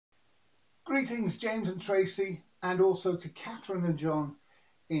Greetings, James and Tracy, and also to Catherine and John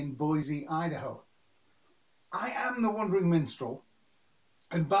in Boise, Idaho. I am the Wandering Minstrel,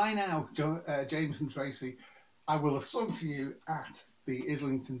 and by now, James and Tracy, I will have sung to you at the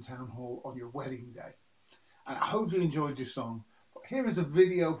Islington Town Hall on your wedding day. And I hope you enjoyed your song. But here is a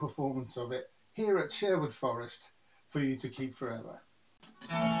video performance of it here at Sherwood Forest for you to keep forever.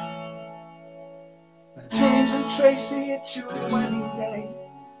 Now, James and Tracy, it's your wedding day.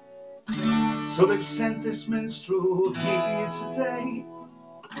 So they've sent this minstrel here today.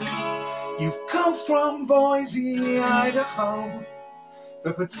 You've come from Boise, Idaho,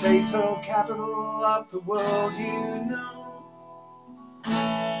 the potato capital of the world, you know.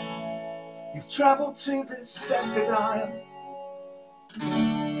 You've travelled to this sacred isle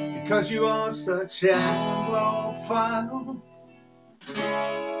because you are such Anglophile.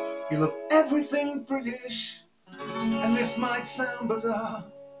 You love everything British, and this might sound bizarre,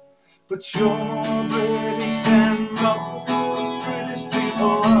 but you're more British than most British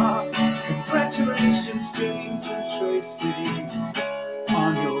people are. Congratulations, James and Tracy,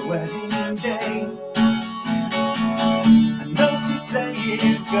 on your wedding day. I know today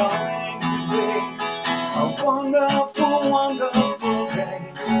is going to be a wonderful, wonderful day.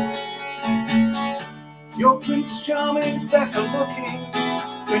 Your Prince Charming's better looking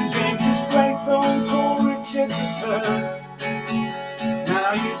than James's great uncle Richard III.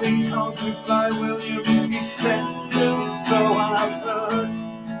 Now you've been conquered by William's descendants, so I've heard.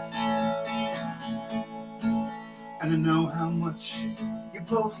 And I know how much you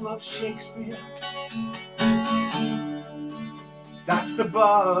both love Shakespeare. That's the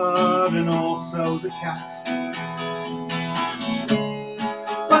bard and also the cat.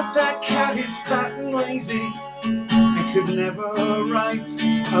 But that cat is fat and lazy. It could never write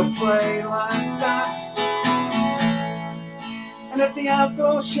a play like that. And at the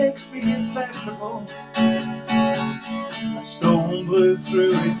outdoor Shakespeare festival, a storm blew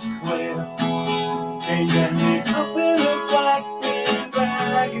through its clear. It ended up in a black bin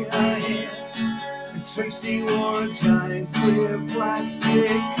bag in her hair. And Tracy wore a giant clear plastic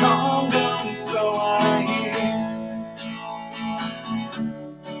condom, so I hear.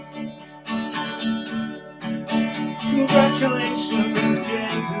 Congratulations,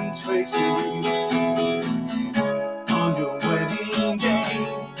 James and Tracy, on your wedding day.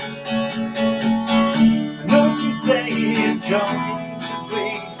 I know today is going to be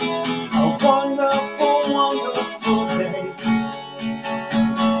a wonderful, wonderful day.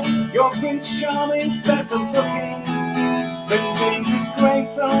 Your Prince Charming's better looking than James's great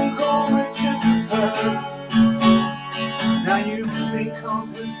uncle Richard III. Now you've been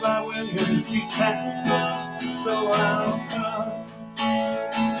conquered by William's descendants, so I've heard.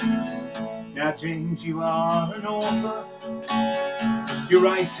 Now, James, you are an author. You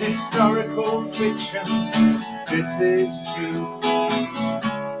write historical fiction. This is true.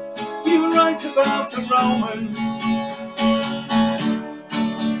 You write about the Romans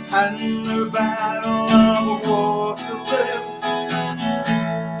and the Battle of Waterloo.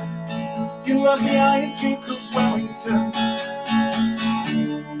 You love the Iron Duke of Wellington,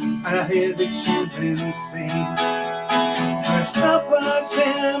 and I hear that you've been seen dressed up as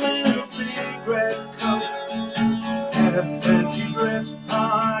him in a big red coat at a fancy dress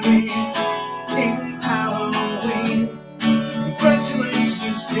party in Halloween.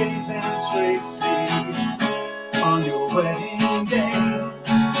 Congratulations, James and Tracy, on your wedding day.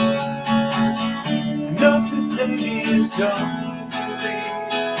 I know today is going to be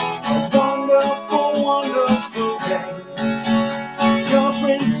a wonderful, wonderful day. Your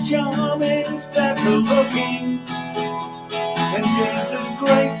Prince Charming's better looking than James's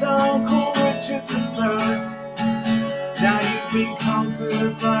great uncle Richard III. Now you've been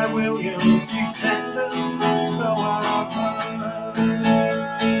conquered by William's descendants, so I've heard.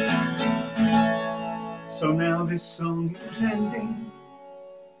 So now this song is ending.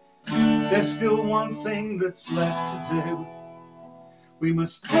 There's still one thing that's left to do. We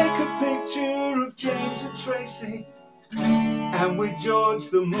must take a picture of James and Tracy, and with George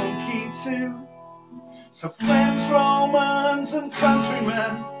the monkey too. So friends, Romans and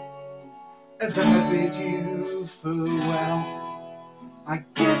countrymen, as I bid you farewell, I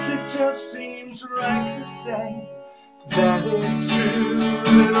guess it just seems right to say that it's true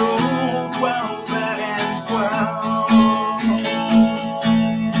that all's well that ends well.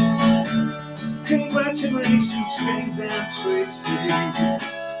 Congratulations, James and Tracy,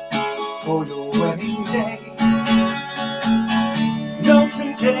 for your wedding day. No,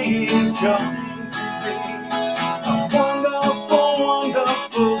 today is going to be a wonderful,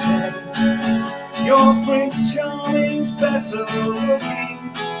 wonderful day. Your Prince Charming's better looking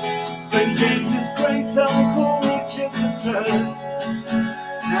than James's great uncle Richard III.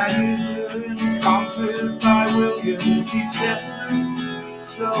 Now you've been conquered by William's descendants,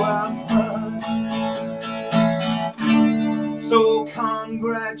 so I've heard. So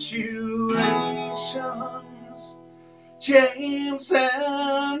congratulations, James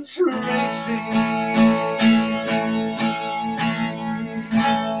and Tracey.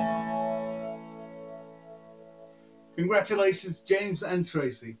 Congratulations, James and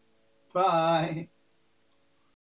Tracey. Bye.